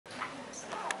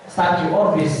statue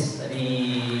office,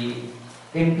 the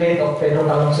template of Federal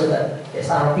Council at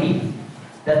SRP.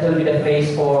 That will be the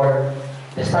place for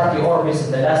the statue office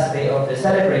on the last day of the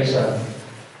celebration.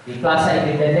 The Plaza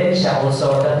Independencia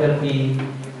also, that will be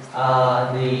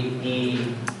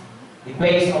the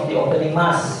place of the opening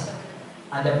mass.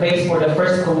 And the place for the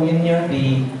first communion,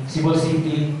 the Cebu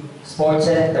City Sports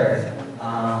Center.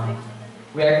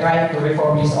 We are trying to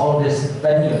refurbish all these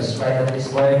venues right at this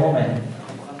very moment.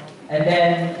 And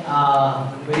then,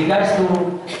 with regards to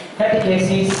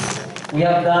catechesis, we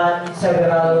have done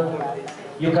several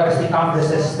Eucharistic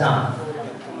congresses now.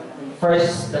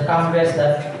 First, the congress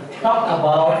that talked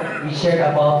about, we shared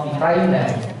about the triune,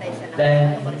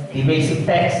 then the basic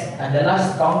text, and the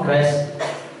last congress,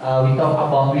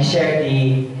 we shared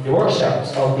the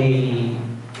workshops of the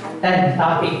 10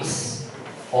 topics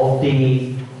of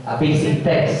the basic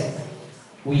text.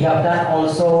 We have done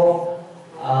also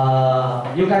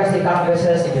Eucharistic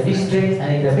congresses in the district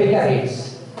and in the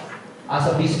vicararies. As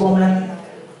of this moment,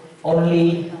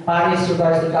 only parish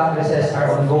Eucharistic congresses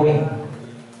are ongoing.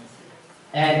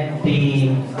 And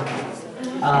the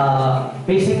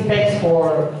basic text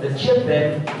for the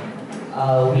children,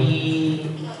 we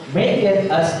make it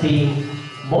as the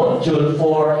module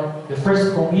for the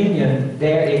first communion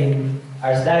there in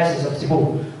Archdiocese of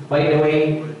Cebu. By the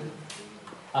way,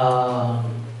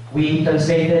 we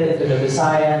translated into the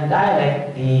Visayan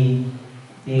dialect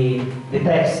the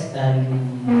text, and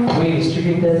we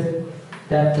distributed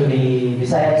them to the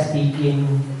Visayan-speaking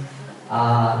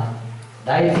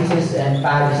dioceses and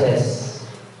parishes.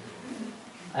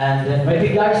 And then with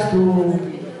regards to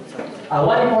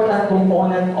one important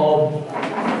component of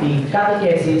the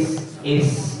catechesis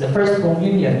is the first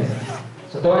communion.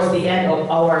 So towards the end of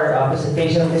our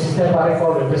presentation, Mrs.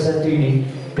 Telparico will present to you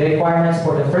the requirements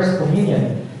for the first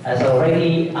communion. As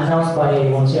already announced by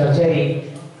Monsignor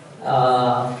Jessie,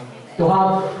 to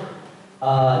have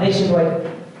nationwide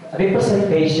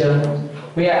representation,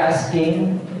 we are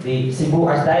asking the Cebu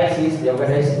Archdiocese, the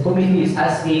organizing committee is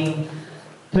asking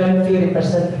 20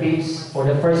 representatives for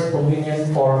the first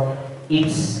communion for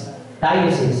each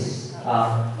diocese.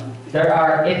 There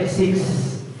are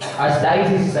 86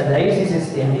 archdioceses and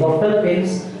dioceses in the whole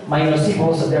Philippines, minus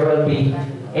Cebu, so there will be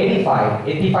 85.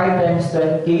 85 times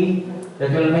 20,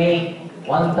 that will make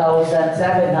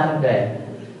 1,700.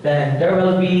 Then there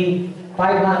will be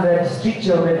 500 street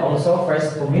children also,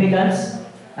 first communicants,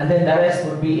 and then the rest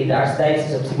will be in the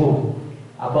Archdiocese of Cebu,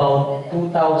 about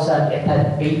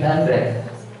 2,800.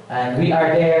 And we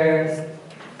are there,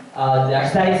 the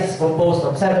Archdiocese is composed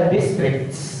of 7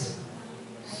 districts.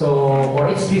 So for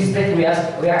each district, we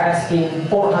are asking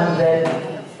 400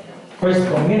 first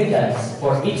communicants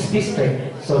for each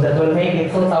district. So that will make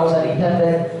it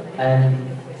 2,800, and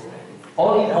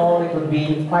all in all, it would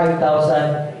be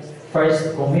 5,000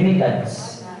 first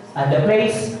communicants. And the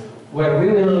place where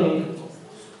we will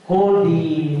hold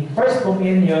the first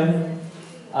communion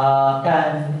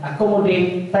can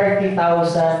accommodate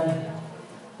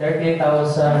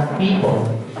 30,000 people.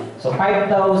 So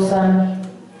 5,000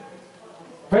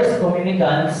 first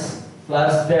communicants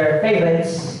plus their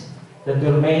parents, that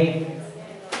will make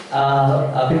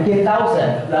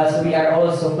 15,000. Plus we are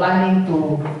also planning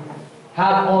to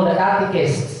have all the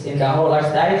catechists in the whole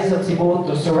Archdiocese of Cebu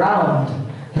to surround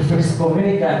the first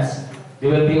communicants. They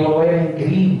will be all wearing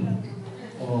green.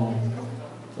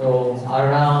 So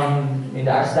around in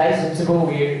the Archdiocese of Cebu,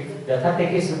 the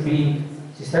catechists will be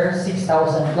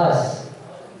 6,000 plus.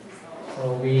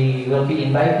 So we will be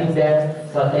inviting them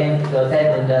to attend on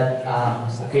that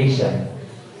occasion.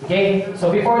 Okay,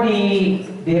 so before the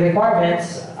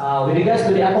requirements, with regards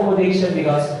to the accommodation,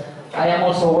 because I am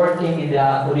also working in the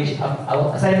accommodation,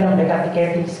 aside from the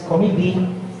catechetics committee,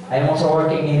 I am also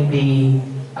working in the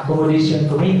accommodation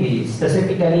committee,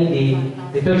 specifically the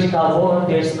liturgical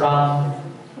volunteers from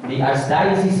the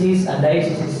archdioceses and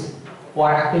dioceses who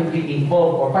are actively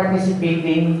involved or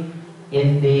participating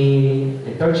in the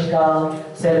liturgical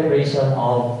celebration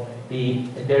of the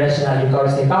International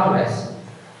Eucharistic Congress.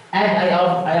 And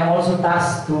I am also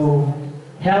tasked to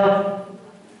help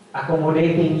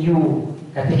accommodating you,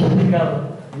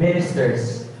 catechetical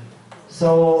ministers.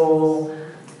 So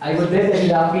I would be very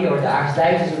happy, or the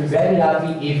Archdiocese would be very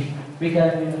happy, if we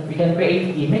can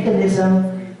create a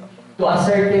mechanism to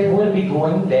ascertain who will be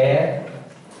going there,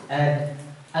 and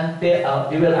until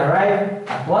they will arrive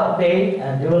at what day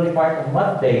and they will depart on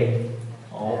what day,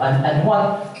 and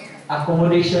what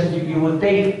accommodation you will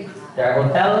take. There are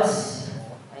hotels,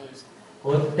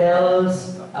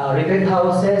 retreat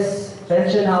houses,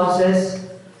 pension houses,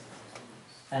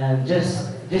 and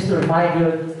just to remind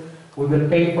you, we will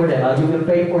pay for them. You will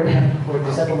pay for them for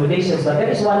these accommodations, but there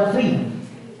is one free.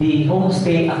 the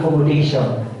homestay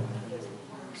accommodation.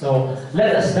 So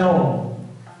let us know.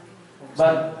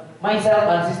 But myself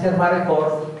and Sister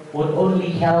Maricor would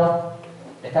only help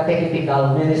the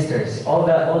catechetical ministers. All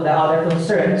the other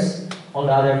concerns, all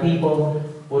the other people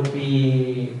would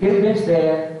be pilgrims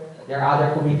there. There are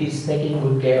other committees taking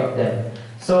good care of them.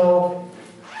 So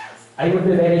I would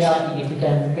be very happy if we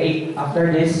can create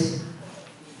after this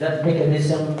that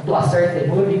mechanism to assert that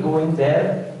we'll be going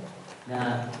there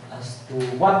as to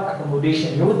what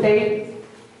accommodation you will take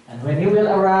and when you will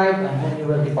arrive and when you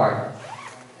will depart.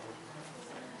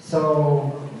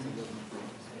 So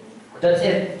that's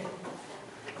it.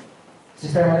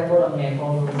 Sister Maricor, I'm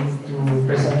going to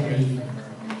present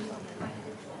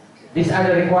these are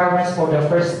the requirements for the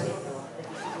first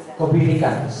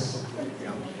communicants.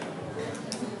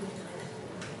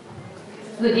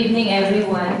 Good evening,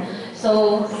 everyone.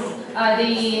 So,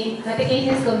 the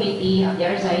Catechesis Committee of the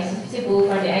Archdiocese of Cebu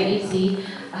for the IEC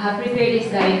have prepared these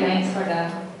guidelines for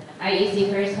the IEC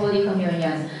First Holy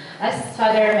Communion. As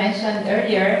Father mentioned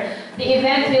earlier, the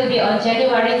event will be on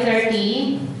January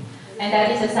 30, and that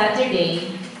is a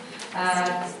Saturday.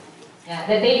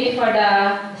 The day before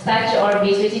the Statue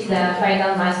Orbis, which is the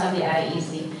final Mass of the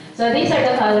IEC. So these are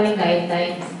the following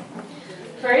guidelines.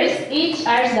 First, each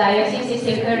archdiocese is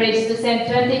encouraged to send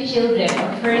 20 children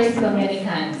of first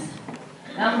communicants.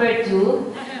 Number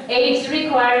 2, age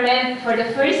requirement for the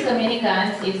first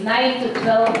communicants is 9 to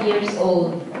 12 years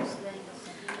old.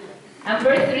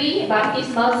 Number 3,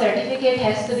 baptismal certificate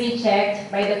has to be checked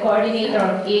by the coordinator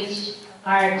of each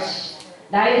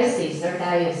archdiocese or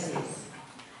diocese.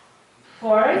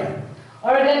 Fourth,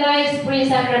 organize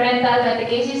pre-sacramental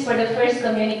catechesis for the first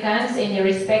communicants in your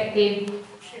respective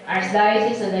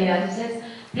archdiocese or diocese.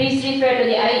 Please refer to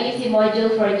the IEC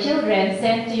module for children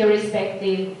sent to your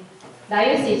respective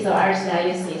diocese or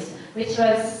archdiocese, which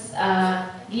was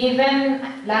given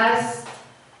last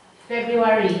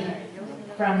February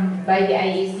by the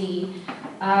IEC,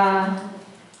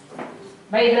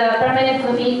 by the Permanent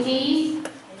Committee,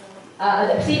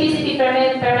 the CBCP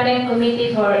Permanent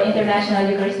Committee for International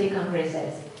Eucharistic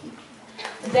Congresses.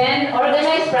 Then,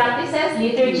 organize practices,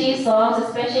 liturgy, songs,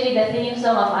 especially the theme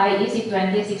song of IEC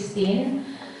 2016.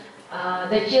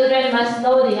 The children must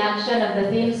know the action of the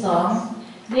theme song.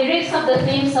 Lyrics of the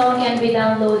theme song can be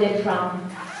downloaded from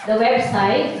the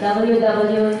website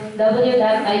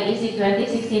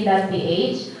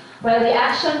www.iec2016.ph, while the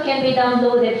action can be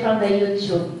downloaded from the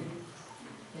YouTube.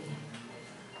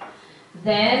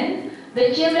 Then,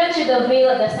 the children should avail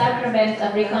of the sacrament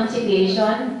of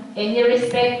reconciliation in your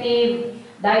respective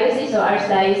diocese or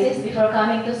archdiocese before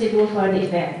coming to Cebu for the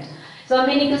event. So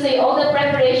meaning to say, all the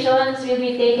preparations will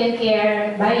be taken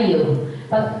care by you.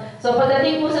 So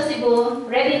pagdating po sa Cebu,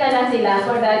 ready na lang sila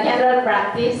for the general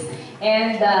practice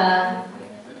and the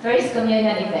First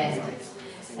Communion event.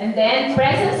 And then,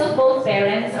 presence of both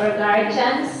parents or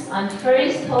guardians on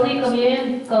First Holy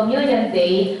Communion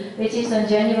Day, which is on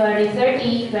January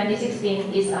 30,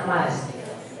 2016, is a must.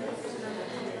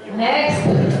 Next,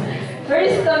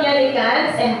 First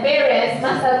Communicants and parents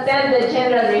must attend the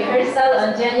general rehearsal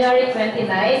on January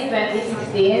 29,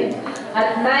 2016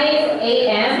 at 9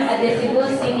 a.m. at the Cebu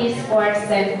City Sports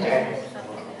Center.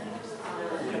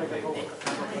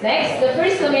 Next, the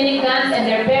First Communicants and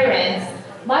their parents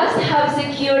must have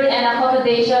secured an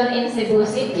accommodation in Cebu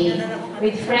City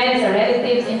with friends or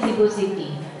relatives in Cebu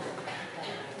City.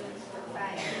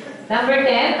 Number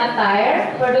 10,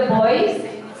 attire for the boys.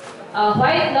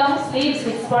 White long sleeves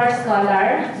with sports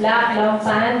collar, black long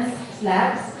pants,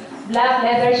 slacks, black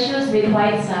leather shoes with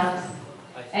white socks.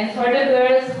 And for the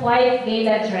girls, white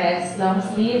gala dress, long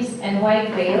sleeves and white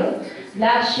veil,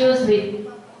 black shoes with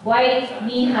white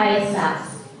knee-high socks.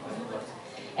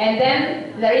 And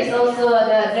then there is also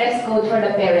the dress code for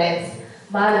the parents.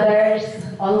 Mothers,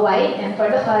 all white, and for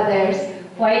the fathers,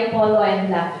 white polo and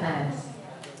black pants.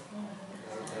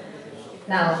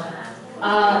 Now,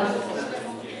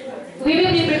 we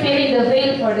will be preparing the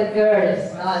veil for the girls.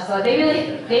 So they will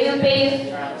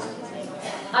pay,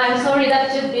 I'm sorry,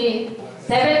 that should be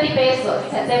 70 pesos.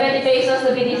 70 pesos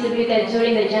to be distributed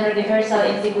during the general rehearsal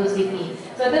in Cebu City.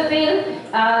 So the veil,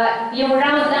 yung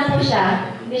round lang po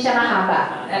siya, hindi siya mahaba.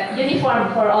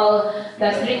 Uniform for all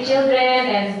the street children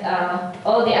and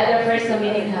all the other first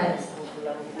communicants.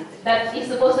 That is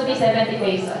supposed to be 70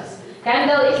 pesos.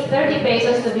 Candle is 30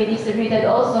 pesos to be distributed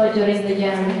also during the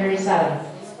general rehearsal.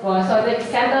 So the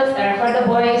candles are for the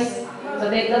boys. So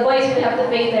the boys will have to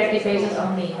pay 30 pesos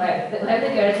only. While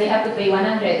the girls, they have to pay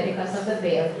 100 because of the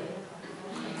veil.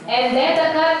 And then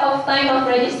the cut-off time of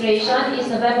registration is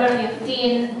November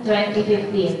 15,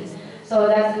 2015. So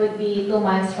that would be 2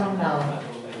 months from now.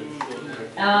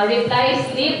 reply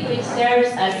slip which serves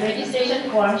as registration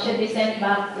form should be sent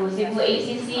back to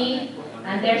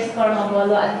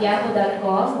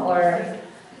cebuacc_mabolo@yahoo.com or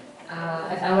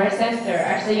at our center,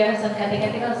 Arsoyona's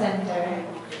Catechetical Center,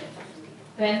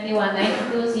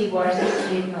 2192 Seaboard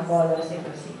Street, Mabolo,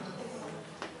 Cebu City.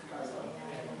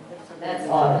 That's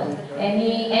all.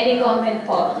 Any comment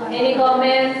po? Any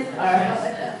comments or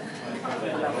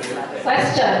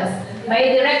questions? My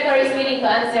director is willing to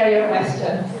answer your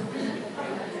questions.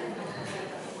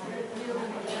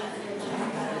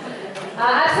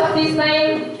 As of this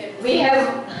time, we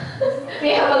have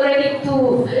already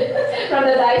two from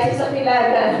the Diocese of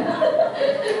Ilagan.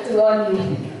 Two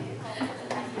only.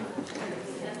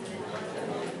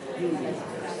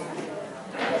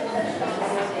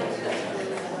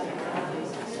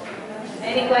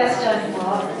 Any question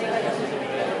po?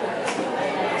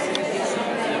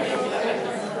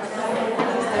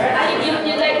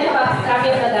 You'd like to have a copy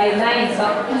of the guidelines, so.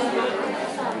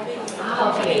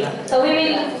 Okay. So we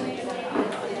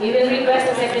will request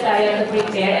the Secretariat to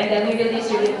prepare and then we will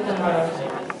distribute it tomorrow.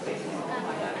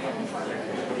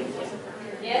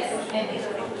 Yes?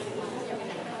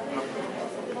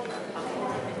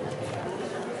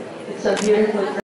 It's a beautiful